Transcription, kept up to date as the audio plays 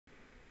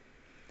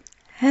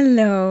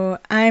Hello,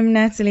 I'm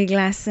Natalie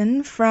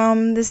Glasson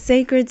from the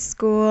Sacred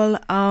School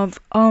of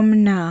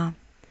OmNa.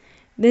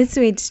 This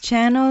week's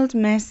channeled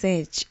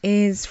message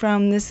is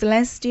from the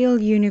Celestial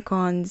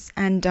Unicorns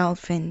and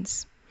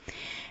Dolphins,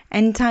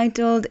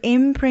 entitled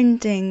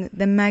Imprinting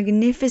the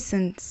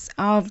Magnificence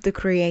of the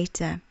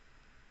Creator.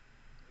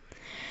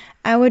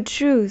 Our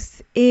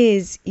truth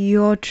is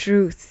your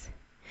truth.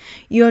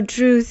 Your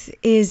truth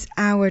is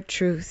our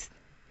truth.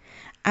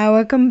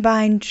 Our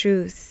combined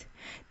truth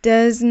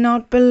does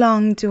not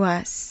belong to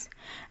us,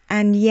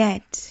 and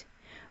yet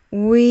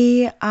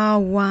we are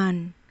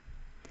one.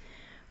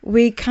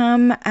 We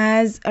come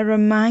as a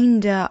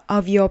reminder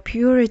of your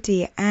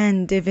purity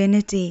and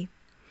divinity.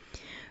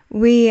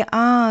 We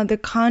are the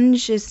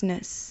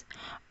consciousness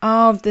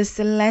of the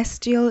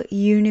celestial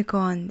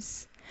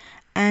unicorns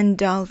and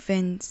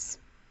dolphins.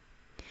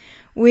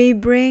 We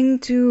bring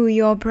to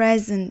your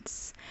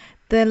presence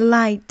the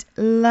light,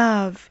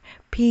 love,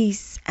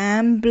 peace,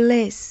 and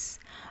bliss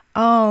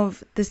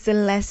of the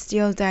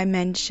celestial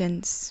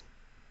dimensions.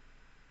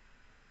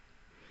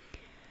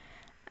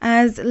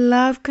 As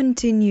love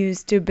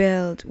continues to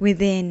build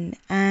within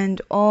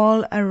and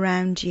all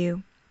around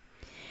you,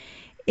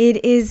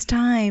 it is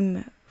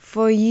time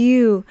for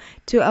you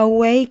to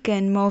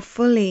awaken more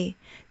fully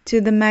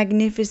to the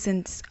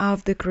magnificence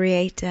of the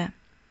Creator.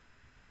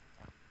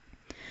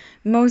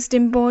 Most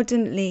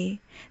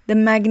importantly, the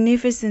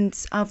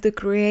magnificence of the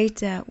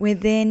Creator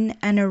within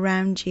and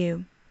around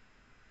you.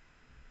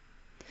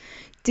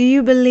 Do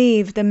you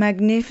believe the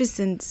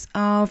magnificence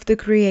of the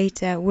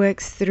Creator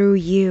works through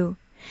you,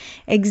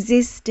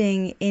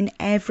 existing in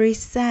every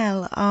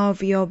cell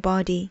of your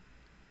body?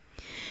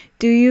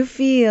 Do you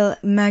feel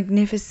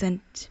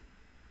magnificent?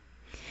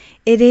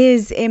 It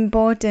is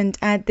important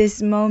at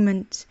this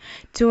moment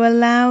to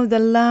allow the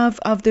love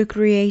of the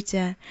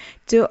Creator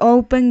to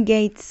open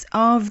gates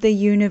of the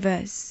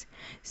universe,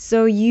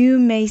 so you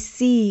may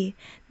see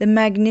the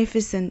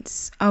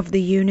magnificence of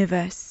the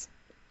universe.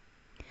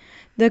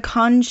 The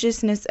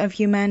consciousness of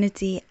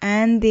humanity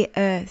and the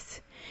earth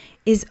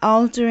is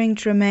altering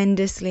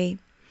tremendously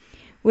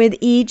with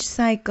each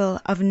cycle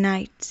of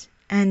night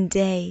and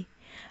day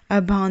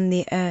upon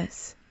the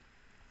earth.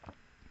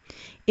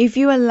 If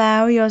you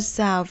allow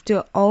yourself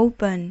to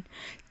open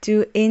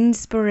to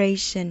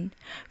inspiration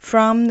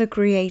from the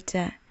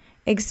Creator,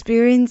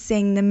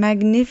 experiencing the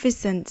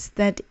magnificence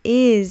that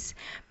is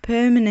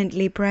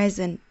permanently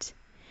present,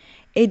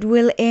 it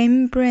will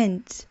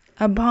imprint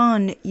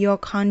upon your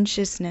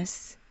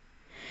consciousness,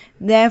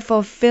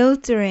 therefore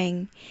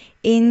filtering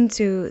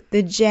into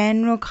the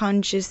general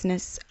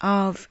consciousness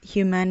of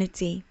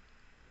humanity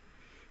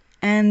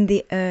and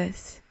the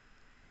earth.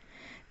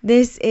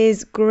 This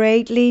is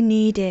greatly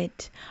needed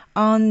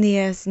on the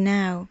earth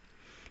now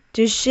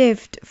to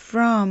shift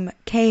from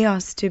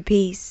chaos to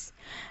peace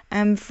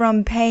and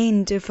from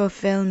pain to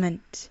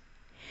fulfillment.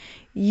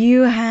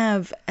 You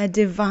have a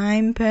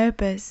divine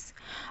purpose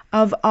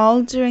of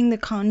altering the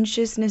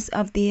consciousness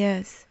of the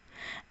earth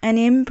and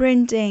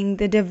imprinting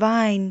the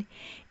divine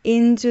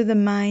into the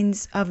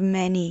minds of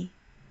many,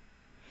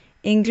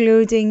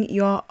 including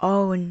your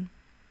own.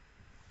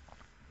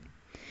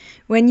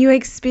 When you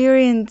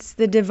experience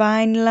the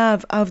divine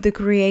love of the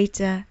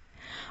Creator,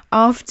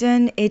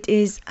 often it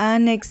is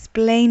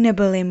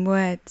unexplainable in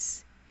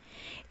words.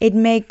 It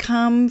may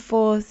come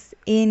forth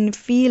in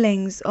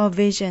feelings or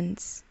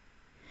visions.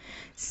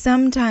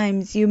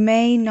 Sometimes you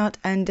may not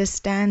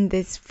understand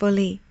this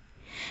fully,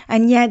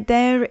 and yet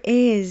there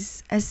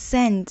is a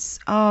sense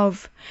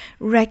of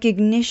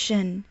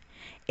recognition,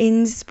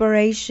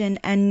 inspiration,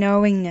 and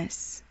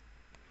knowingness.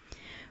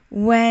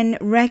 When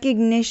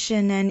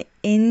recognition and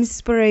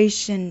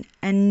inspiration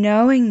and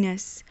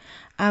knowingness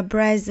are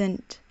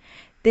present,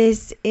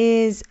 this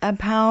is a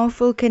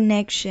powerful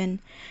connection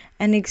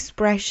and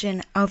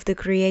expression of the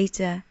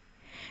Creator,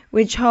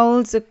 which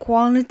holds a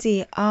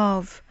quality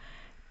of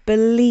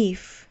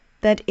belief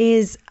that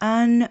is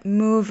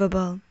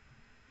unmovable,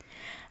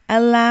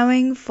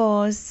 allowing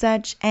for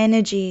such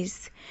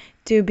energies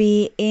to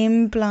be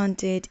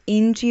implanted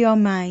into your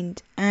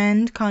mind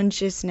and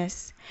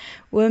consciousness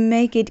will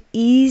make it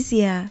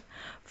easier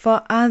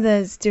for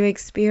others to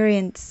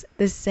experience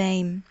the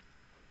same.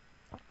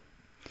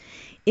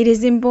 It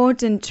is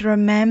important to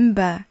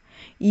remember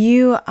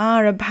you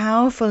are a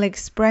powerful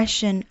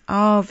expression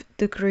of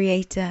the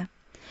Creator.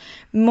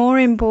 More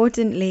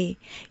importantly,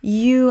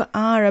 you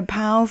are a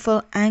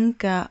powerful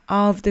anchor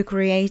of the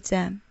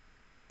Creator.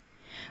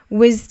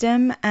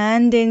 Wisdom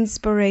and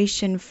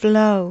inspiration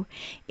flow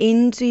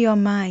into your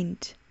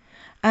mind,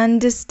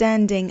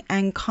 understanding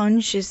and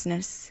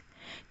consciousness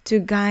to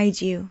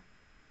guide you.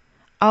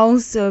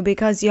 Also,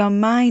 because your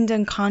mind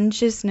and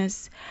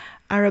consciousness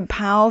are a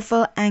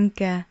powerful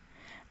anchor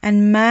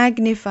and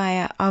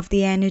magnifier of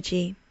the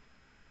energy.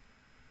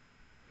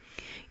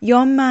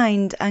 Your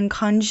mind and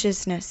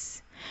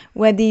consciousness,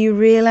 whether you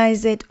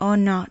realize it or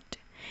not,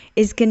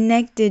 is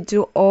connected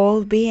to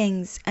all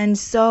beings and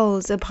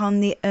souls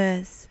upon the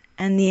earth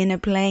and the inner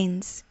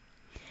planes.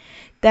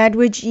 That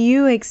which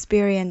you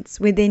experience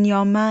within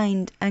your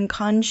mind and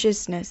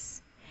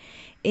consciousness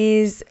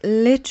is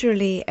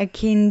literally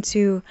akin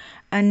to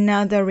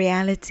another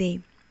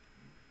reality,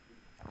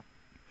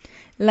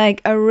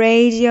 like a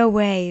radio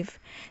wave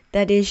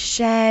that is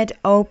shared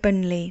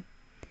openly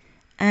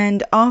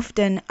and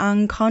often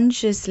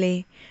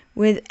unconsciously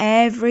with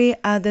every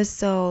other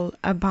soul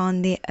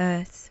upon the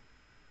earth.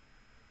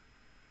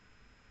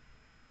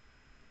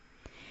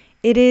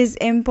 It is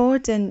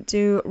important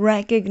to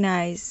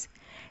recognize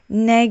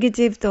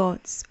negative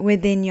thoughts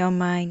within your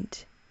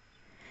mind.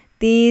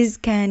 These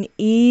can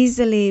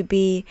easily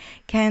be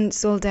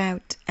cancelled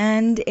out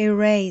and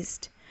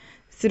erased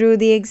through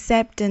the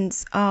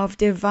acceptance of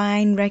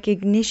divine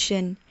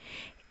recognition,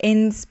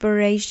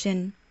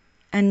 inspiration,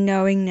 and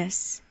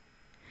knowingness.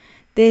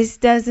 This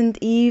doesn't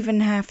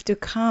even have to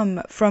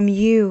come from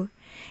you.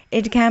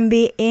 It can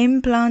be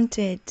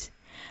implanted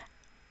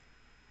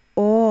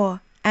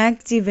or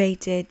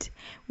activated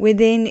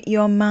within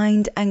your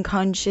mind and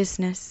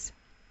consciousness.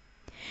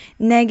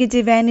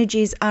 Negative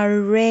energies are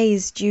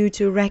erased due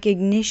to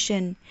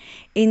recognition,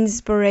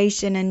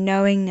 inspiration, and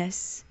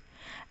knowingness,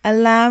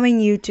 allowing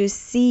you to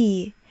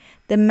see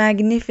the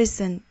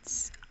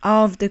magnificence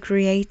of the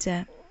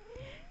Creator,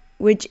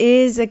 which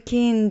is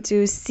akin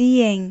to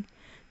seeing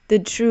the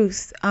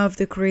truth of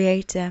the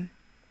Creator.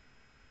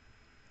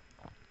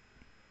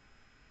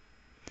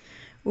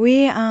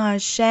 We are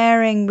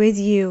sharing with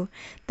you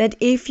that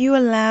if you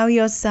allow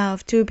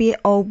yourself to be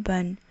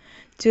open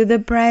to the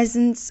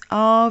presence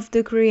of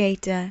the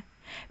Creator,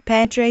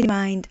 penetrating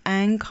mind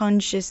and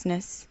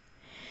consciousness,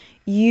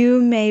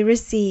 you may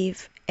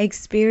receive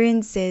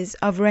experiences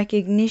of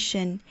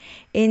recognition,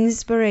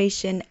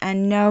 inspiration,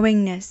 and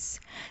knowingness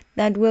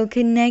that will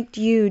connect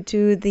you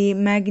to the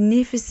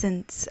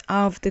magnificence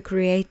of the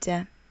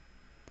Creator.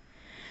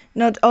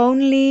 Not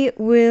only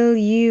will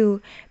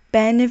you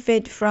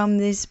benefit from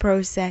this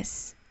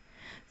process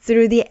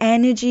through the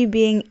energy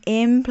being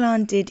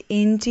implanted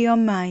into your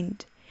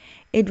mind,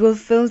 it will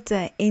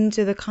filter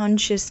into the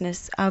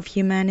consciousness of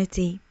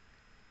humanity.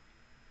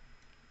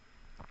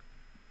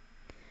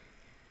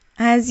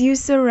 As you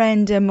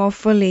surrender more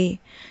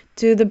fully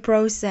to the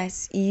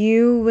process,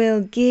 you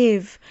will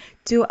give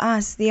to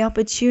us the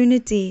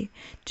opportunity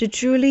to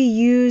truly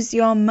use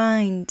your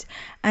mind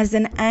as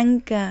an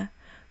anchor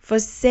for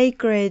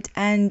sacred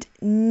and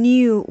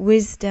new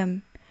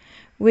wisdom,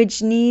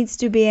 which needs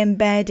to be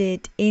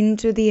embedded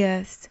into the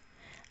earth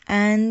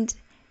and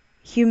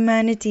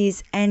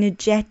humanity's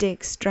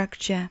energetic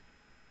structure.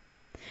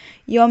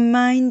 Your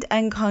mind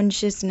and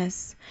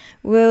consciousness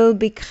will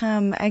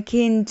become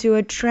akin to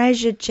a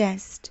treasure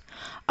chest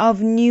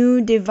of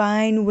new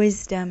divine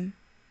wisdom.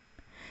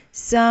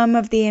 Some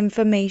of the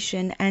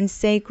information and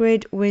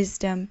sacred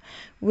wisdom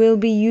will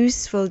be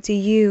useful to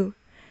you,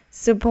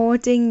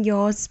 supporting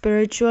your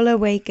spiritual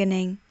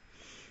awakening,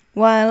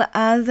 while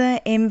other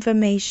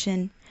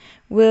information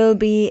will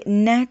be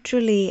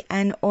naturally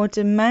and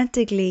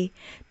automatically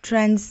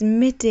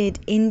transmitted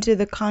into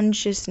the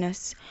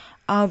consciousness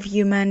of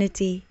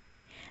humanity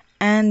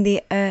and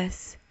the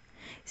earth,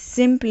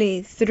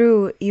 simply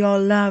through your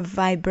love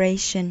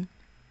vibration.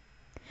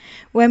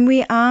 When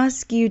we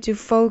ask you to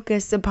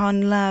focus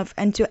upon love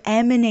and to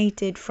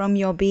emanate it from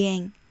your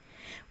being,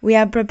 we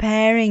are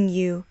preparing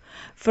you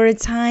for a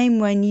time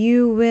when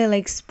you will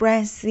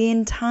express the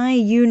entire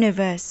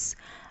universe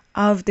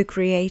of the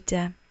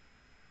Creator.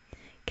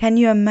 Can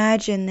you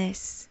imagine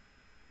this?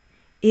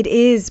 It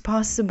is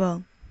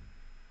possible.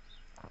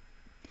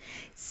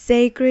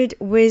 Sacred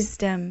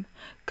wisdom,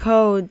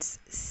 codes,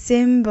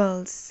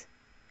 symbols,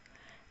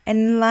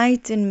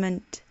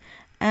 enlightenment,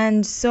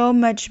 and so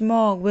much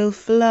more will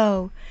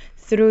flow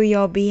through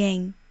your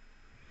being,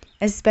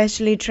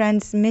 especially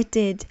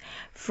transmitted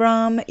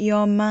from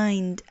your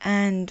mind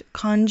and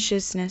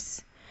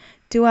consciousness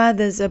to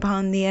others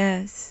upon the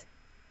earth.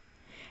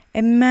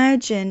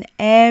 Imagine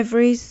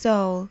every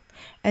soul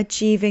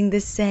achieving the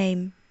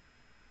same.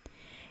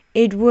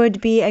 It would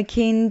be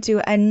akin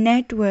to a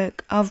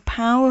network of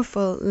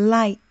powerful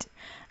light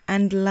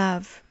and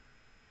love.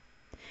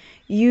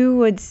 You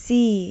would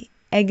see,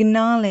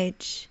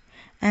 acknowledge,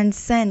 and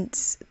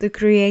sense the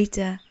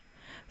Creator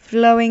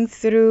flowing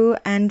through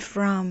and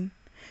from,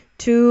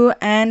 to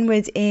and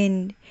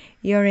within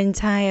your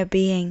entire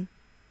being.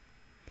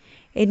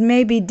 It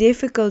may be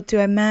difficult to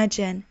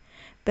imagine,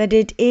 but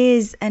it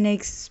is an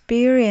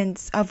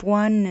experience of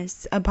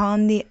oneness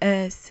upon the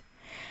earth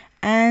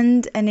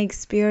and an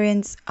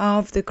experience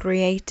of the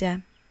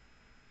Creator.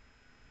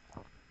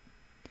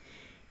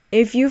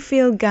 If you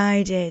feel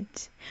guided,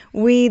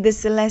 we, the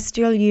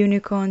Celestial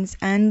Unicorns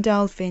and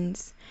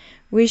Dolphins,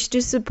 wish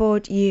to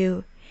support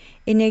you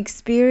in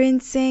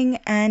experiencing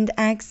and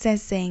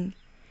accessing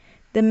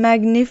the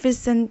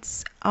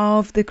magnificence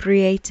of the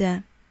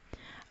Creator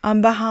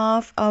on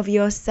behalf of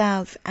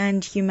yourself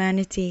and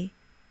humanity.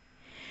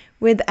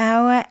 With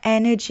our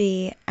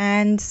energy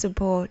and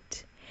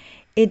support,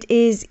 it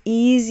is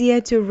easier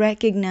to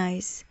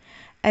recognize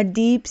a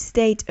deep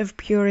state of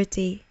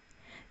purity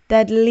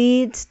that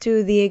leads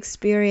to the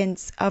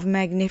experience of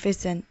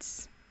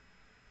magnificence.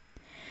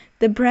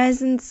 The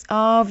presence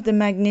of the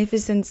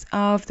magnificence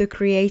of the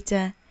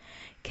Creator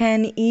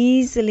can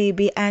easily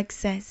be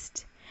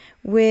accessed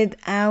with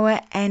our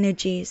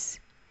energies,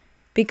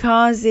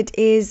 because it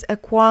is a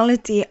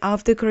quality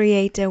of the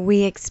Creator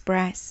we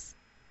express.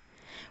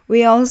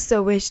 We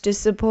also wish to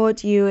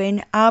support you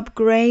in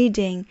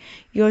upgrading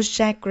your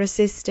chakra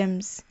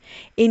systems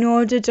in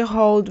order to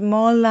hold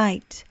more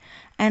light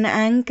and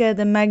anchor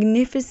the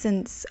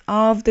magnificence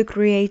of the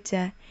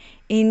Creator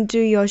into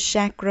your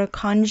chakra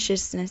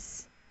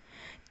consciousness,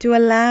 to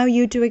allow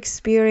you to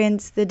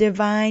experience the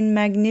divine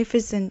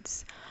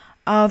magnificence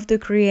of the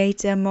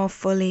Creator more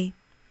fully,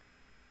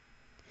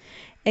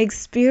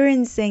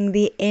 experiencing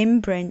the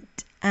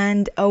imprint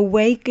and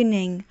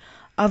awakening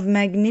of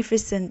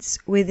magnificence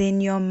within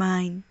your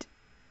mind.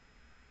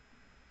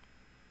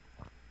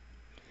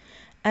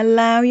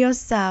 Allow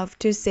yourself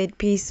to sit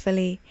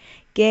peacefully,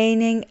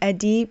 gaining a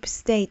deep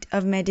state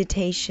of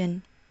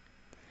meditation.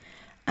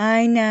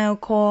 I now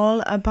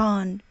call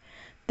upon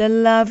the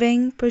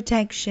loving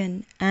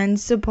protection and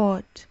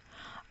support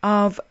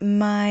of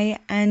my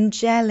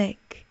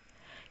angelic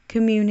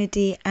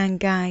community and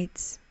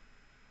guides.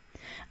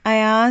 I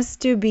ask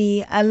to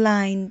be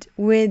aligned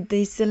with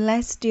the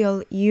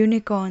Celestial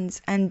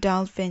Unicorns and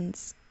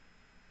Dolphins.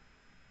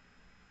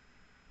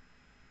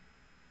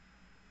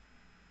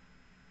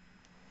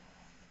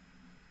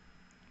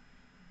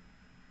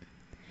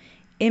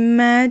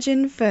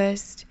 Imagine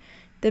first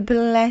the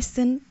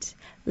pleasant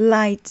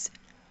light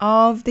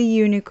of the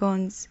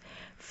unicorns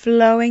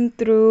flowing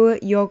through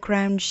your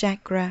crown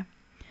chakra,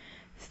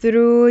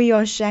 through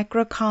your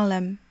chakra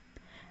column,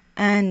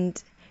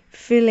 and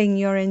filling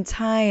your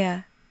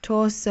entire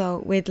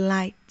torso with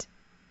light.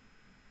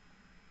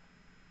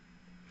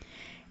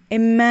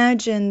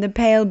 Imagine the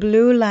pale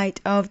blue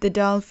light of the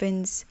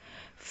dolphins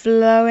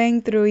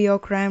flowing through your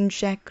crown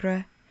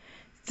chakra,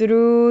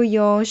 through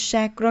your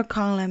chakra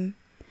column,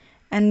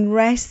 and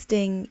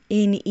resting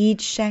in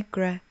each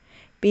chakra,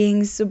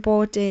 being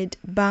supported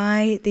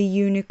by the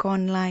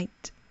unicorn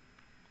light.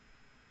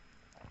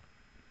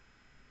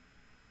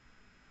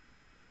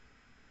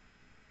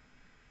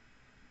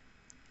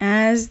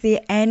 As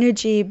the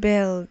energy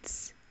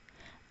builds,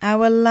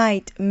 our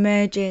light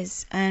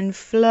merges and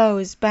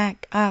flows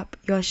back up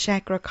your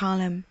chakra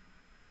column.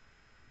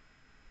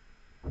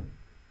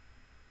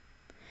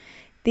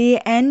 The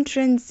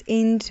entrance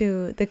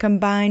into the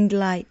combined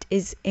light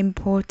is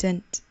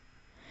important.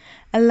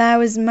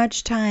 Allow as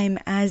much time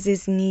as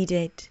is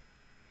needed.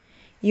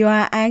 You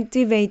are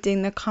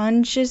activating the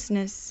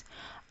consciousness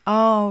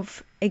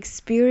of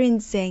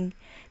experiencing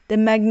the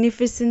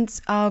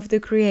magnificence of the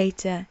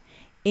Creator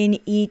in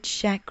each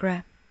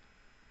chakra.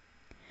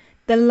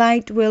 The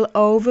light will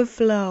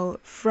overflow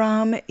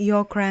from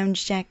your crown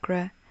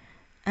chakra,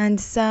 and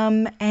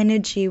some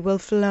energy will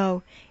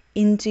flow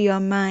into your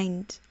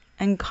mind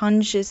and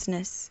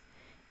consciousness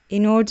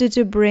in order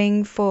to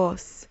bring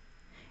forth,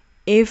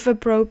 if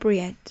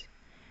appropriate,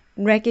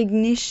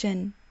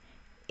 recognition,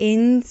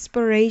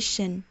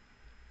 inspiration,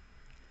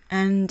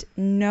 and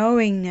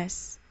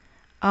knowingness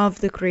of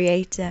the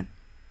Creator.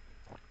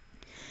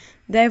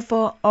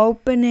 Therefore,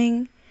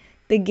 opening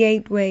the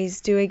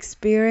gateways to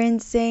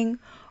experiencing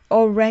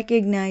or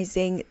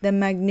recognizing the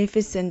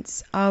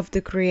magnificence of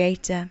the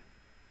Creator.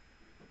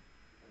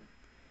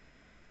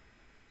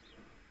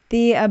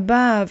 The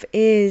above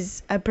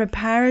is a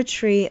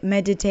preparatory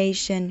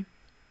meditation.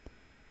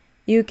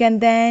 You can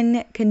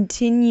then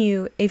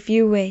continue, if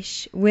you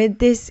wish, with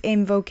this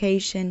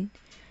invocation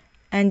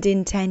and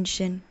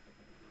intention.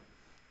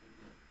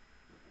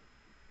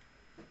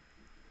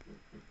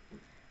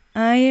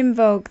 I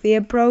invoke the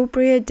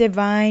appropriate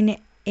divine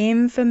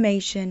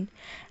information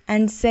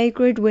and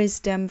sacred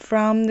wisdom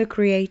from the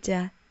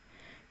Creator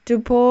to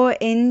pour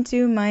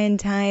into my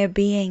entire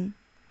being,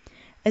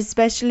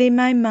 especially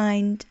my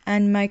mind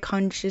and my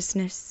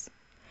consciousness.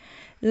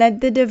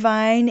 Let the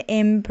divine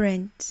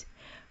imprint,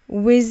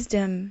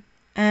 wisdom,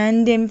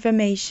 and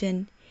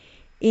information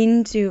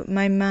into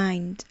my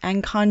mind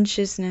and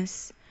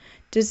consciousness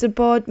to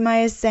support my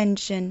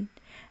ascension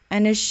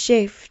and a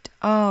shift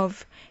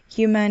of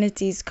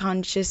humanity's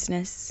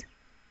consciousness.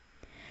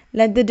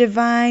 Let the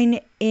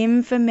divine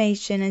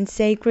information and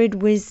sacred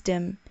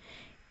wisdom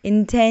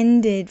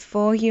intended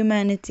for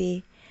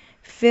humanity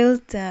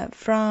filter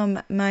from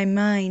my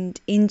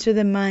mind into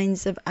the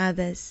minds of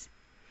others,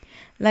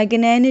 like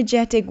an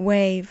energetic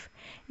wave,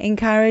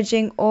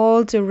 encouraging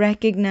all to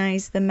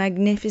recognize the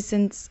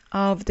magnificence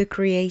of the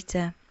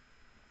Creator.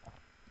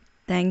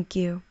 Thank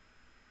you.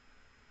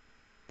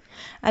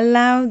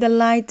 Allow the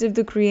light of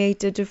the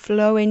Creator to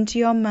flow into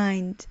your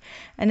mind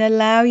and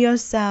allow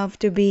yourself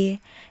to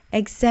be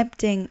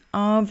accepting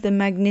of the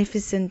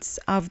magnificence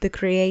of the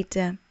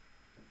Creator.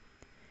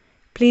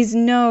 Please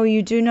know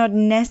you do not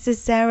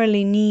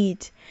necessarily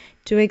need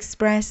to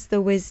express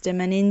the wisdom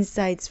and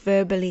insights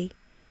verbally.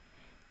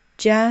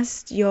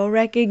 Just your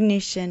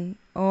recognition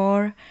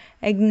or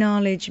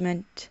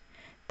acknowledgement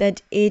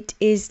that it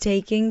is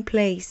taking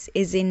place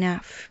is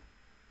enough.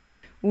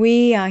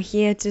 We are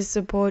here to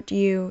support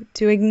you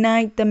to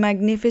ignite the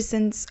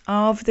magnificence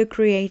of the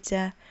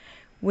Creator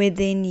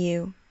within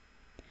you.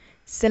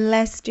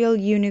 Celestial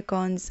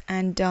Unicorns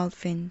and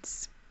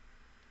Dolphins.